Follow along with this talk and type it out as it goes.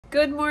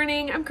Good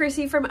morning, I'm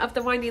Chrissy from Up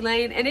the Windy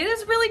Lane, and it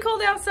is really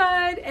cold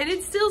outside and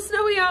it's still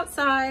snowy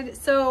outside.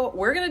 So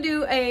we're gonna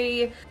do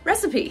a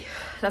recipe.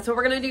 That's what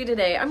we're gonna do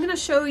today. I'm gonna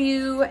show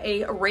you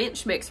a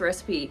ranch mix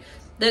recipe.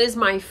 That is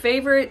my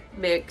favorite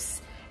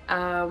mix.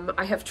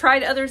 I have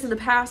tried others in the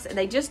past and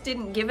they just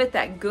didn't give it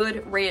that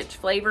good ranch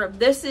flavor.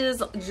 This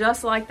is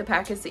just like the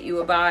packets that you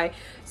would buy.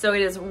 So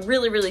it is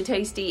really, really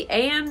tasty,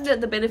 and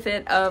the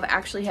benefit of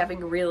actually having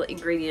real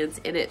ingredients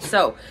in it.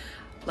 So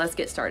let's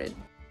get started.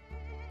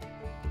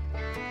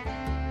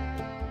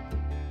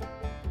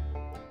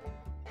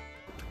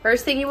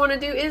 First thing you want to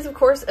do is, of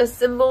course,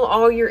 assemble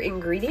all your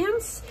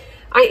ingredients.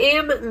 I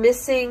am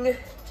missing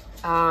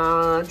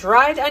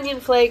dried onion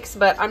flakes,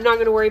 but I'm not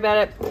going to worry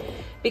about it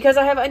because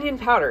I have onion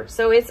powder,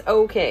 so it's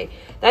okay.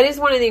 That is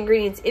one of the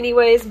ingredients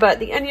anyways, but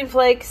the onion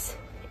flakes,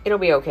 it'll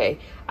be okay.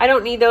 I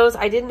don't need those.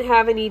 I didn't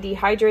have any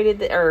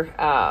dehydrated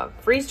or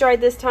freeze-dried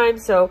this time,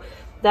 so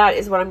that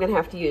is what I'm going to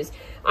have to use.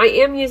 I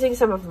am using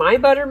some of my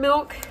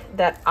buttermilk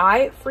that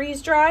I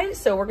freeze-dried,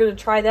 so we're going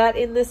to try that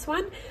in this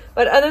one.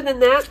 But other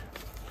than that,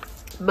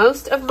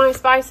 most of my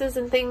spices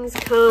and things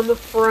come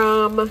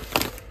from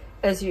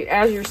as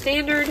your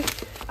standard.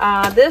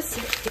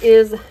 This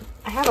is,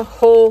 I have a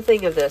whole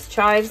thing of this.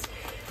 Chives.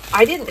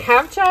 I didn't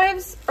have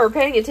chives or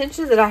paying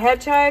attention that I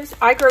had chives.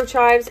 I grow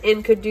chives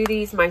and could do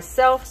these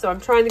myself, so I'm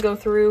trying to go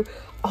through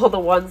all the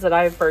ones that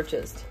I've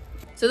purchased.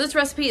 So this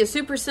recipe is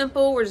super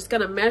simple. We're just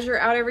gonna measure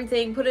out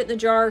everything, put it in the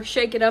jar,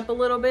 shake it up a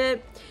little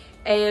bit,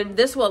 and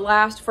this will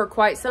last for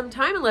quite some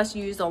time unless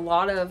you use a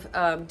lot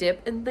of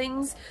dip and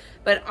things.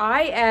 But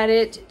I add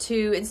it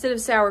to, instead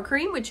of sour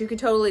cream, which you could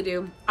totally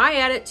do, I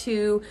add it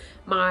to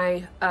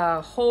my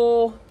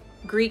whole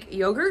Greek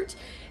yogurt,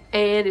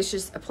 and it's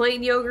just a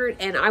plain yogurt,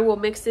 and I will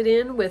mix it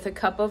in with a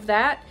cup of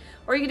that,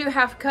 or you can do a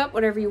half cup,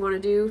 whatever you want to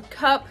do.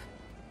 Cup,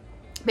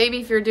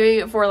 maybe if you're doing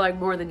it for like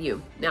more than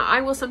you. Now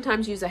I will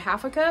sometimes use a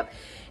half a cup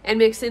and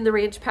mix in the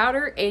ranch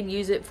powder and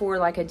use it for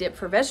like a dip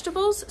for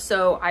vegetables.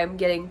 So I'm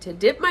getting to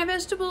dip my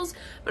vegetables,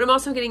 but I'm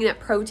also getting that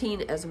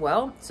protein as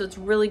well. So it's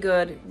really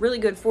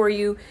good for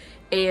you.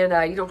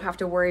 And you don't have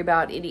to worry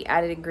about any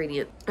added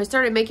ingredient. I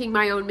started making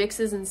my own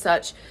mixes and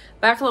such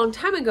back a long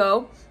time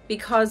ago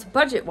because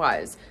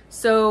budget-wise.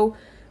 So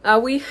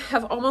we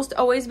have almost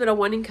always been a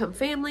one-income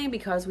family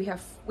because we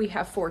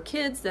have 4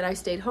 kids that I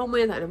stayed home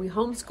with and we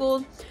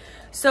homeschooled.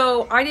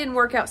 So I didn't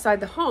work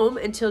outside the home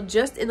until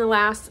just in the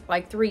last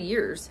like 3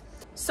 years.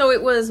 So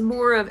it was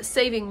more of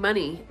saving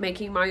money,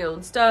 making my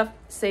own stuff,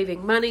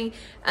 saving money.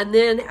 And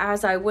then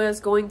as I was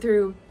going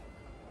through,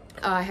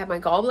 I had my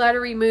gallbladder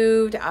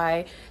removed,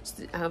 I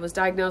was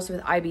diagnosed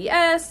with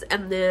IBS,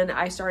 and then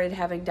I started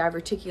having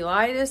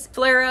diverticulitis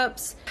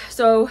flare-ups.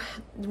 So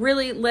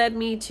really led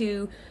me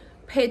to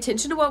pay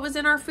attention to what was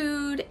in our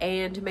food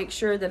and to make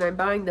sure that I'm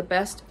buying the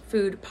best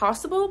food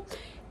possible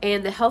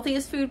and the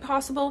healthiest food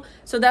possible.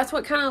 So that's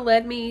what kind of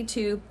led me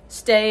to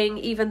staying,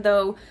 even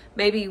though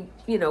maybe,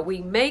 you know,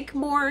 we make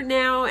more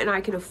now and I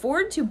can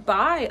afford to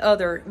buy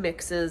other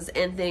mixes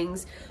and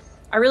things,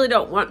 I really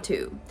don't want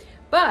to.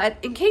 But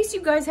in case you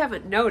guys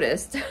haven't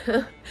noticed,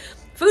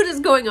 food is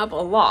going up a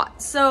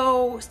lot.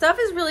 So stuff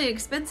is really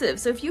expensive.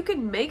 So if you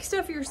can make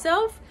stuff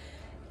yourself,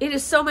 it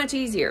is so much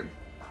easier.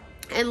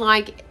 And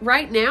like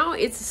right now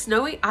it's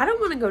snowy, I don't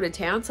want to go to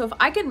town. So if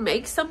I can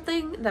make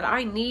something that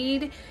I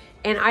need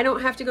and I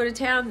don't have to go to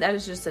town, that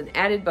is just an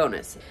added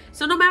bonus.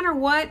 So no matter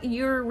what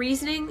your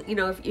reasoning, you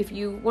know, if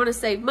you want to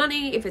save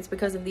money, if it's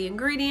because of the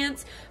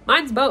ingredients,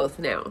 mine's both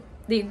now,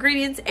 the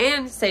ingredients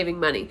and saving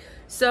money.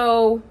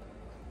 So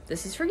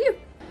this is for you.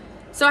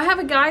 So I have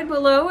a guide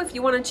below if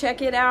you want to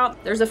check it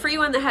out. There's a free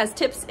one that has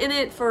tips in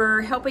it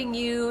for helping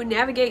you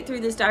navigate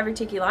through this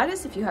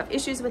diverticulitis if you have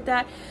issues with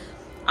that.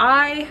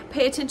 I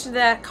pay attention to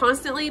that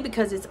constantly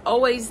because it's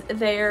always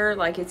there.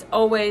 Like it's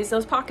always,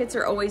 those pockets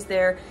are always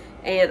there.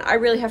 And I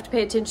really have to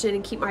pay attention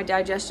and keep my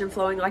digestion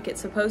flowing like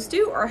it's supposed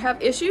to, or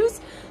have issues.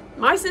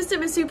 My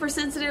system is super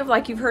sensitive,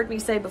 like you've heard me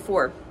say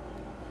before.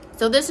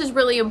 So this is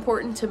really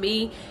important to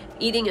me,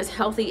 eating as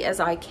healthy as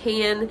I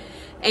can.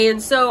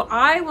 And so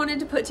I wanted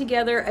to put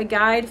together a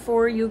guide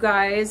for you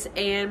guys,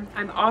 and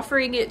I'm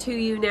offering it to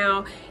you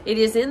now. It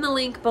is in the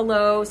link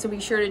below, so be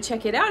sure to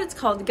check it out. It's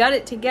called Gut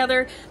It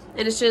Together,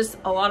 and it's just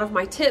a lot of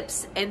my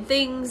tips and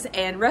things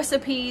and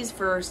recipes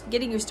for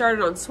getting you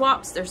started on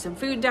swaps. There's some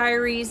food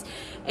diaries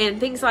and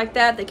things like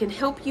that that can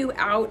help you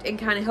out and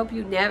kind of help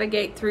you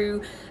navigate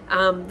through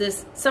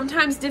this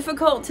sometimes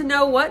difficult to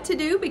know what to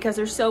do because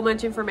there's so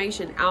much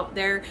information out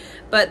there.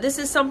 But this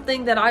is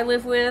something that I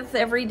live with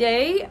every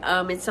day.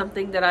 It's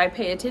something that I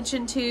pay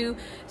attention to.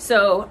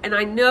 So, and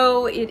I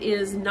know it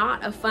is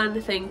not a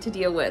fun thing to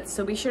deal with.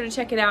 So be sure to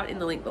check it out in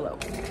the link below.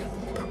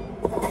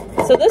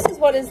 So this is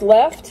what is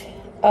left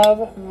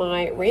of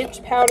my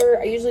ranch powder.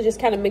 I usually just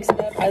kind of mix it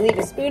up. I leave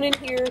a spoon in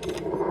here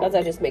because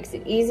that just makes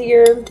it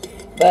easier.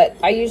 But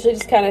I usually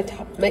just kind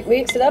of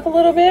mix it up a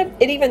little bit.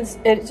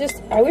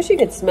 I wish you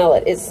could smell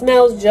it. It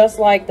smells just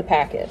like the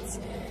packets.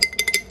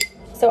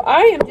 So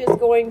I am just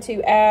going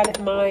to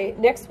add my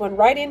next one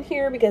right in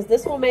here because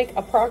this will make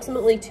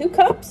approximately 2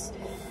 cups.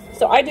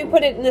 So I do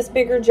put it in this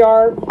bigger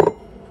jar.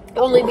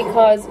 only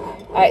because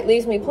it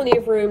leaves me plenty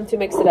of room to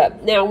mix it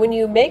up. Now, when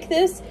you make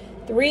this,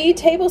 3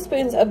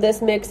 tablespoons of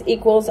this mix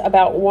equals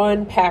about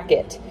 1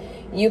 packet.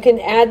 You can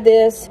add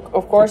this,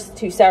 of course,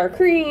 to sour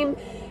cream.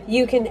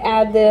 You can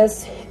add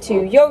this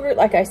to yogurt,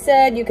 like I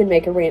said. You can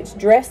make a ranch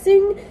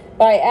dressing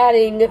by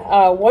adding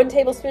 1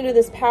 tablespoon of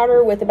this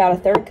powder with about a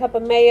 1/3 cup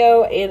of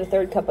mayo and a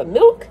 1/3 cup of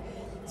milk.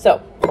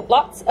 So,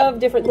 lots of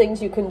different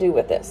things you can do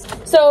with this.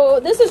 So,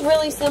 this is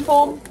really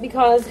simple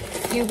because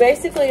you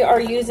basically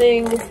are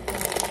using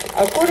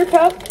a 1/4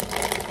 cup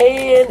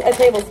and a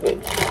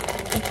tablespoon,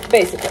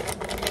 basically.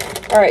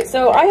 All right,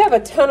 so I have a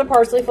ton of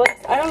parsley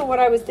flakes. I don't know what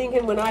I was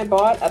thinking when I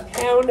bought a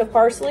pound of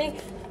parsley,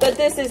 but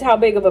this is how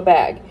big of a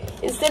bag.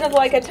 Instead of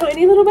like a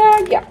tiny little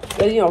bag, yeah,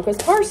 you know, because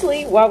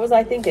parsley, what was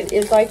I thinking,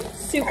 is like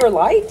super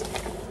light.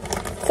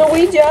 So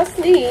we just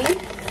need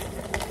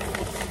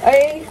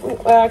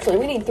actually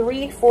we need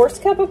 3/4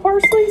 cup of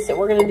parsley. So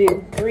we're gonna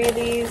do 3 of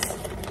these.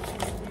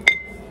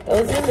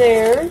 Those in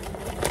there.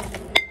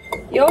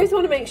 You always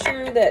want to make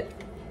sure that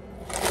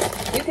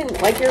you can,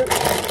 like your,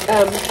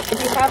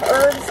 if you have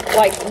herbs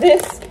like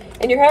this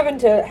and you're having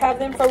to have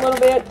them for a little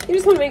bit, you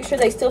just want to make sure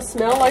they still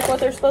smell like what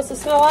they're supposed to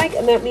smell like,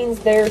 and that means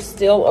they're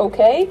still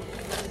okay.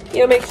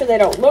 You know, make sure they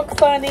don't look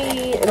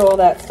funny and all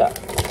that stuff.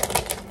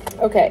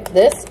 Okay,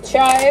 this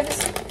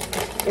chives,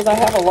 because I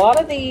have a lot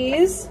of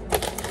these,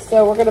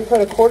 so we're going to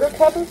put a 1/4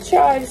 cup of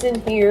chives in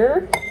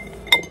here.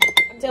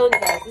 I'm telling you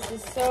guys, this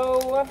is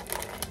so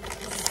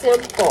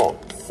simple,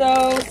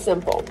 so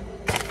simple.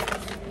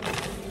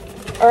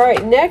 All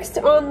right, next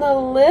on the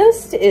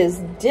list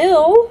is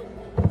dill.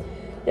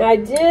 Now, I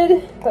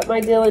did put my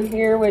dill in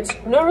here, which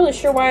I'm not really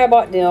sure why I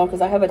bought dill,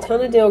 because I have a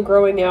ton of dill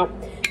growing out.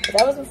 But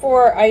that was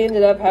before I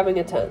ended up having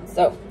a ton.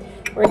 So,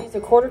 we're going to use a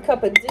 1/4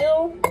 cup of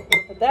dill.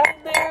 Put that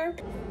in there.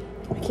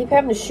 I keep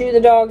having to shoo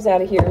the dogs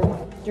out of here.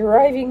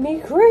 Driving me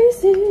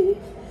crazy.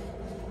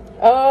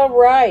 All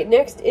right,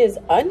 next is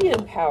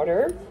onion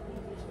powder.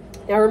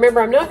 Now,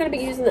 remember, I'm not going to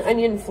be using the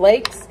onion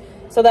flakes,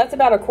 so that's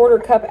about a 1/4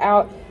 cup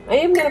out. I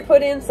am going to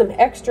put in some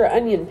extra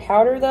onion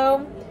powder,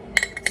 though.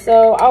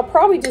 So I'll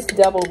probably just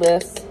double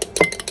this.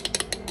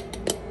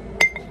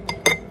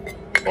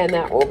 And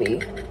that will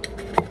be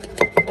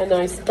a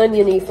nice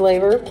oniony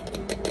flavor.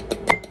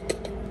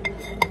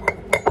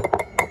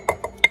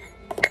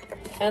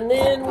 And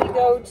then we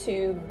go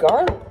to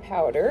garlic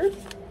powder.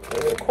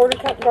 Maybe a 1/4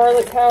 cup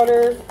garlic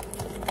powder.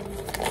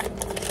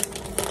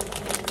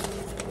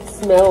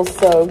 Smells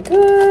so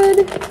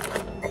good.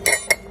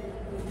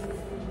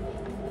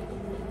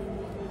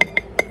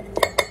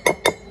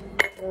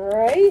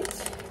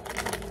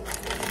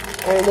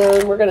 And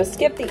then we're going to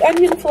skip the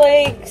onion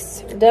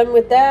flakes. We're done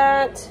with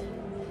that.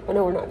 Oh,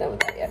 no, we're not done with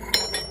that yet.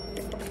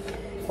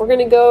 We're going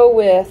to go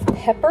with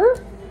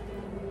pepper.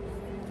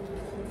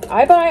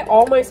 I buy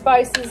all my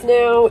spices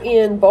now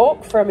in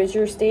bulk from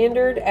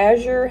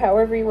Azure,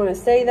 however you want to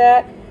say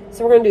that.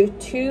 So we're going to do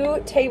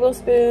 2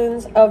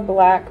 tablespoons of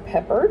black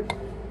pepper.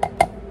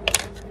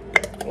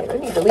 And I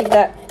need to leave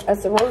that,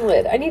 that's the wrong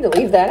lid. I need to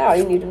leave that out.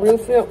 I need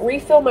to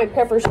refill my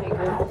pepper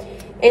shaker.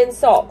 And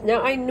salt.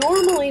 Now, I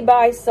normally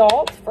buy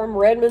salt from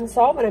Redmond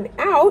Salt, but I'm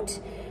out,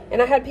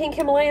 and I had pink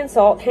Himalayan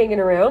salt hanging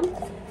around,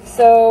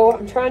 so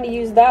I'm trying to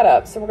use that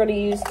up. So we're going to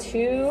use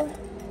 2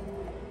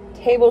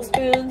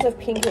 tablespoons of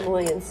pink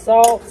Himalayan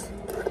salt.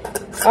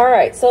 All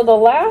right, so the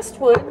last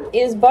one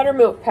is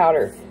buttermilk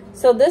powder.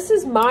 So this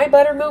is my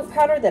buttermilk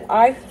powder that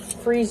I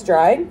freeze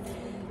dried.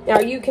 Now,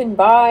 you can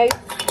buy,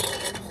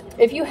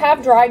 if you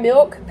have dry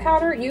milk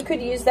powder, you could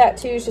use that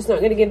too. It's just not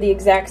going to give the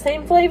exact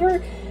same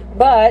flavor,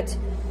 but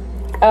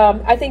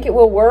I think it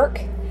will work.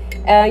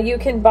 You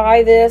can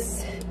buy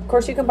this, of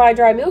course you can buy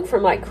dry milk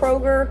from like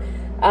Kroger,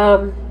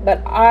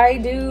 but I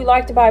do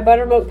like to buy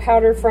buttermilk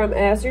powder from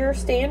Azure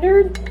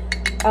Standard.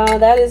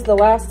 That is the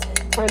last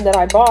time that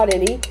I bought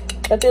any,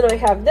 but then I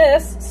have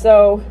this,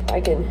 so I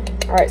can,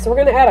 all right, so we're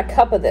gonna add a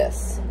cup of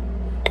this.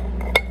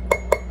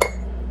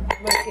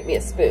 Might get me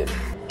a spoon.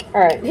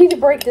 All right, I need to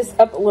break this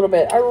up a little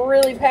bit. I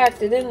really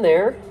packed it in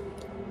there,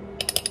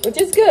 which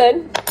is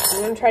good. I'm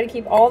going to try to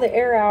keep all the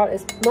air out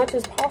as much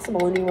as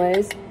possible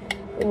anyways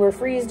when we're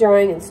freeze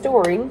drying and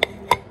storing.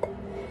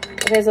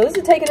 Okay, so this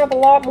is taking up a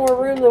lot more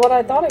room than what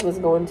I thought it was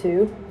going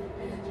to.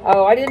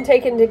 Oh, I didn't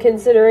take into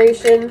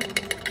consideration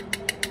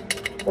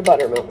the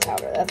buttermilk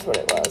powder. That's what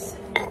it was.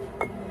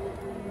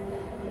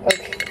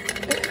 Okay.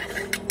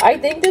 I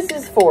think this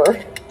is 4.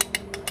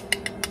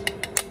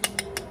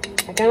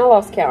 I kind of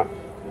lost count.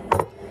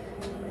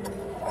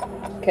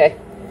 Okay.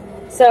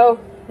 So,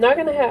 not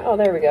going to have... Oh,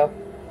 there we go.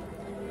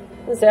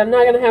 I'm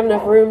not going to have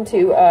enough room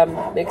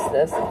to mix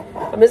this.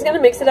 I'm just going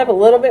to mix it up a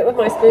little bit with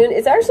my spoon.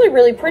 It's actually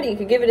really pretty. You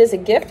could give it as a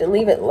gift and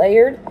leave it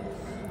layered.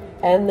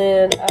 And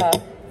then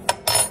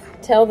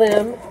tell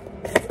them,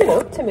 you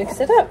know, to mix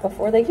it up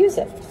before they use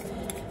it.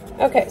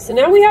 Okay, so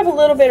now we have a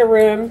little bit of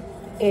room.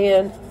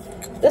 And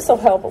this will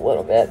help a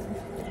little bit.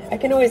 I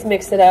can always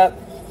mix it up.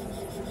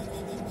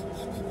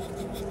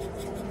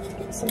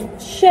 Give some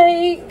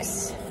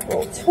shakes,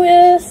 little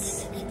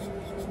twists.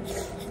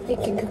 You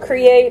can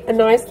create a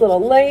nice little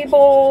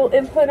label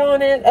and put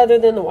on it other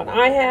than the one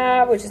I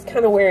have, which is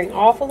kind of wearing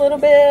off a little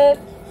bit.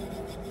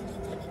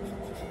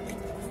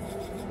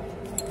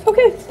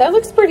 Okay, that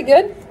looks pretty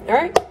good. All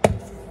right.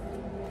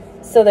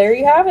 So there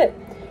you have it.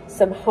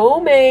 Some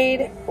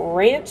homemade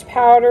ranch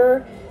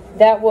powder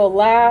that will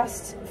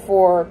last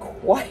for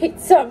quite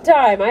some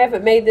time. I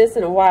haven't made this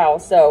in a while,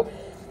 so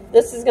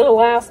this is going to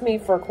last me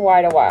for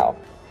quite a while.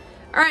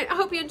 All right, I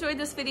hope you enjoyed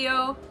this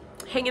video,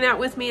 hanging out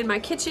with me in my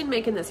kitchen,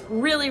 making this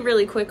really,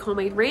 really quick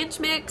homemade ranch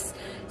mix.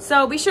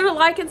 So be sure to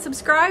like and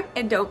subscribe,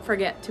 and don't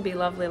forget to be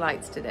lovely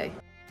lights today.